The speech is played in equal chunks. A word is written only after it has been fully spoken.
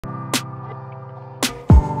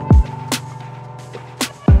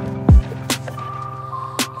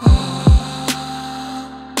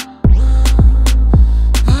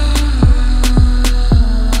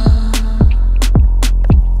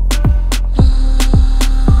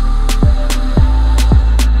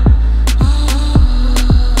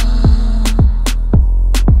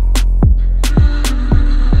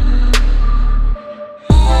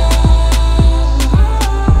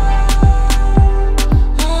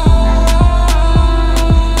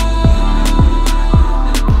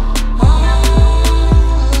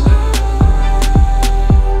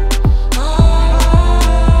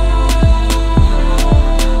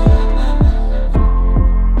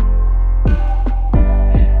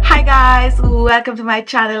guys, welcome to my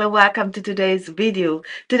channel and welcome to today's video.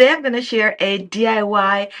 Today I'm going to share a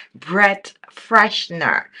DIY breath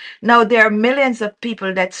freshener. Now there are millions of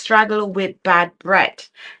people that struggle with bad breath,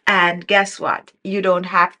 and guess what? You don't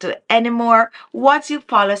have to anymore once you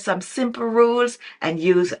follow some simple rules and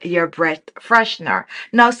use your breath freshener.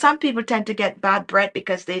 Now some people tend to get bad breath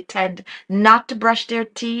because they tend not to brush their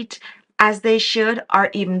teeth as they should,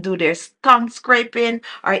 or even do their tongue scraping,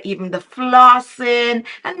 or even the flossing,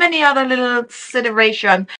 and many other little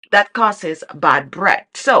consideration that causes bad breath.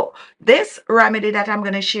 So this remedy that I'm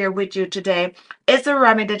going to share with you today is a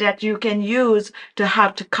remedy that you can use to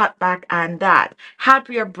help to cut back on that. Help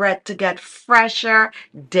your breath to get fresher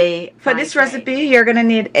day by day. For this recipe, you're going to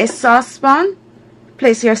need a saucepan.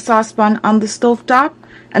 Place your saucepan on the stove top.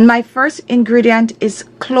 And my first ingredient is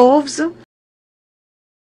cloves.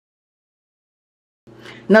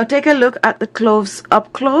 Now take a look at the cloves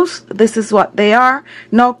up close. This is what they are.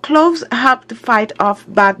 Now cloves help to fight off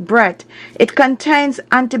bad breath. It contains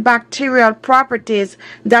antibacterial properties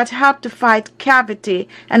that help to fight cavity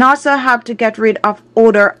and also help to get rid of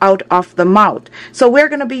odor out of the mouth. So we're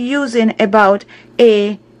going to be using about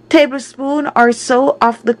a tablespoon or so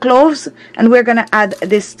of the cloves, and we're going to add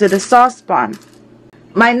this to the saucepan.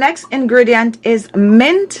 My next ingredient is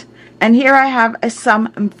mint. And here I have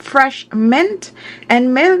some fresh mint,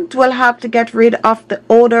 and mint will help to get rid of the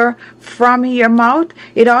odor from your mouth.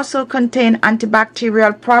 It also contains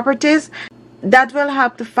antibacterial properties that will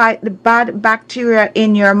help to fight the bad bacteria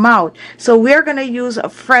in your mouth. So we're going to use a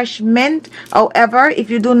fresh mint. However, if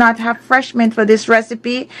you do not have fresh mint for this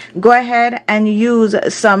recipe, go ahead and use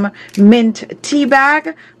some mint tea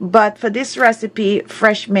bag. But for this recipe,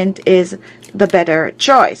 fresh mint is the better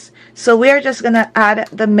choice. So we're just going to add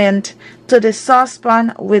the mint to the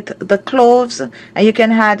saucepan with the cloves, and you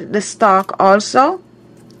can add the stalk also.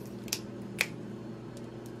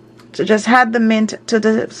 So just add the mint to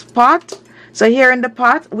the pot. So here in the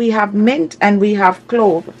pot we have mint and we have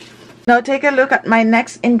clove. Now take a look at my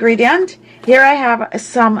next ingredient. Here I have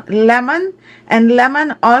some lemon, and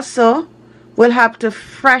lemon also will help to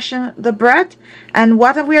freshen the breath. And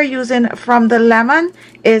what we are using from the lemon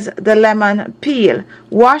is the lemon peel.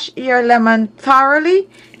 Wash your lemon thoroughly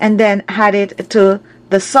and then add it to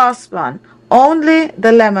the saucepan. Only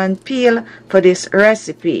the lemon peel for this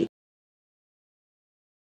recipe.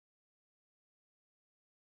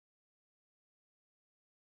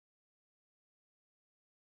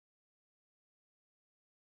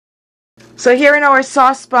 So here in our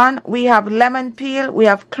saucepan we have lemon peel, we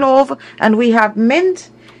have clove, and we have mint.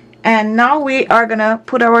 And now we are going to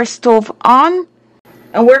put our stove on,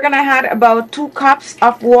 and we're going to add about 2 cups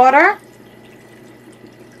of water.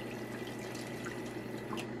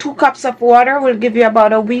 2 cups of water will give you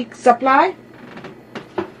about a week's supply.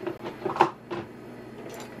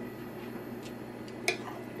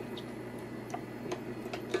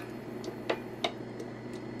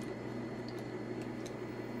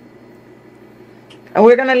 And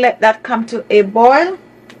we're going to let that come to a boil.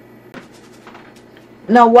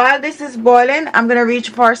 Now while this is boiling, I'm going to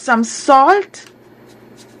reach for some salt.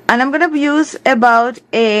 And I'm going to use about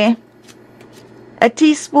a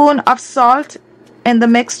teaspoon of salt in the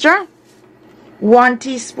mixture. 1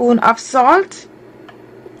 teaspoon of salt.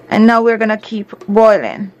 And now we're going to keep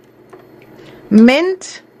boiling.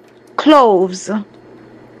 Mint, cloves,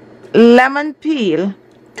 lemon peel,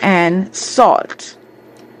 and salt.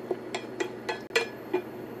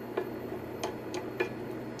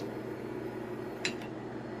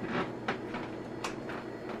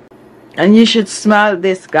 And you should smell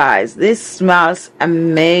this, guys. This smells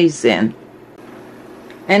amazing.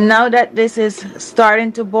 And now that this is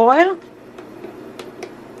starting to boil,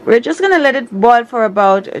 we're just going to let it boil for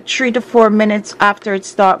about 3 to 4 minutes after it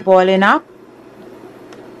starts boiling up.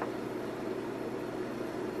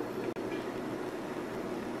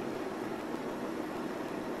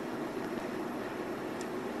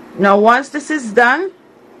 Now once this is done,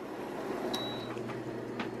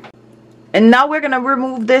 and now we're going to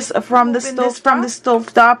remove this from the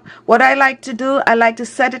stove top. What I like to do, I like to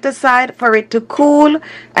set it aside for it to cool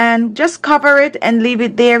and just cover it and leave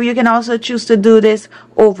it there. You can also choose to do this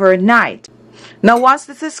overnight. Now once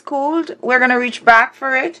this is cooled, we're going to reach back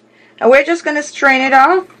for it, and we're just going to strain it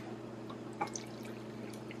off.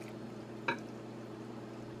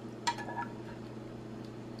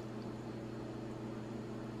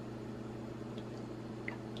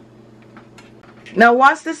 Now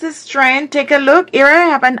once this is strained, take a look. Here I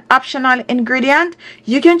have an optional ingredient.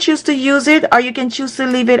 You can choose to use it or you can choose to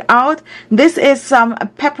leave it out. This is some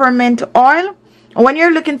peppermint oil. When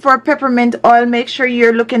you're looking for peppermint oil, make sure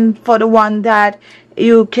you're looking for the one that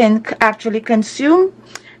you can actually consume.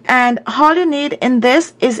 And all you need in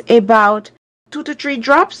this is about 2 to 3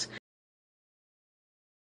 drops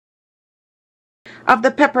of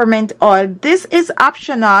the peppermint oil. This is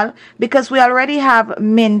optional because we already have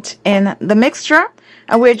mint in the mixture,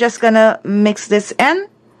 and we're just gonna mix this in.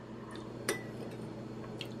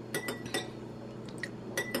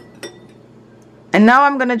 And now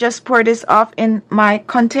I'm gonna just pour this off in my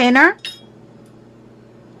container.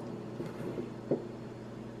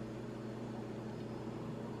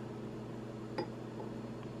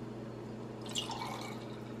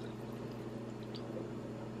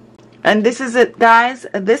 And this is it, guys.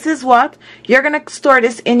 This is what you're gonna store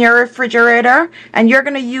this in your refrigerator, and you're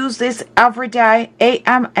gonna use this every day,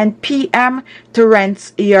 AM and PM, to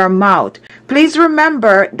rinse your mouth. Please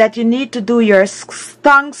remember that you need to do your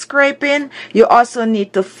tongue scraping. You also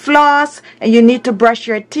need to floss, and you need to brush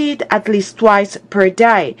your teeth at least twice per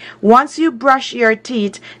day. Once you brush your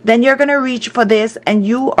teeth, then you're gonna reach for this, and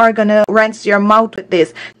you are gonna rinse your mouth with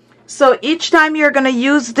this. So each time you're going to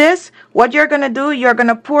use this, what you're going to do, you're going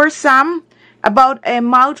to pour some, about a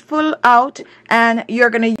mouthful out, and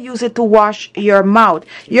you're going to use it to wash your mouth.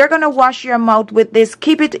 You're going to wash your mouth with this.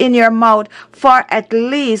 Keep it in your mouth for at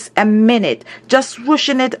least a minute, just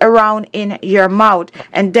swooshing it around in your mouth,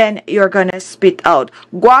 and then you're going to spit out.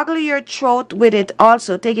 Gargle your throat with it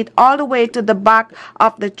also. Take it all the way to the back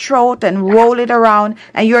of the throat and roll it around,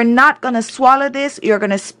 and you're not going to swallow this, you're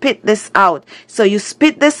going to spit this out. So you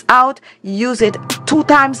spit this out, use it 2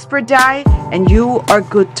 times per day, and you are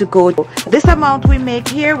good to go. This amount we make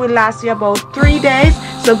here will last you about 3 days,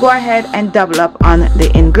 so go ahead and double up on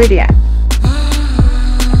the ingredient.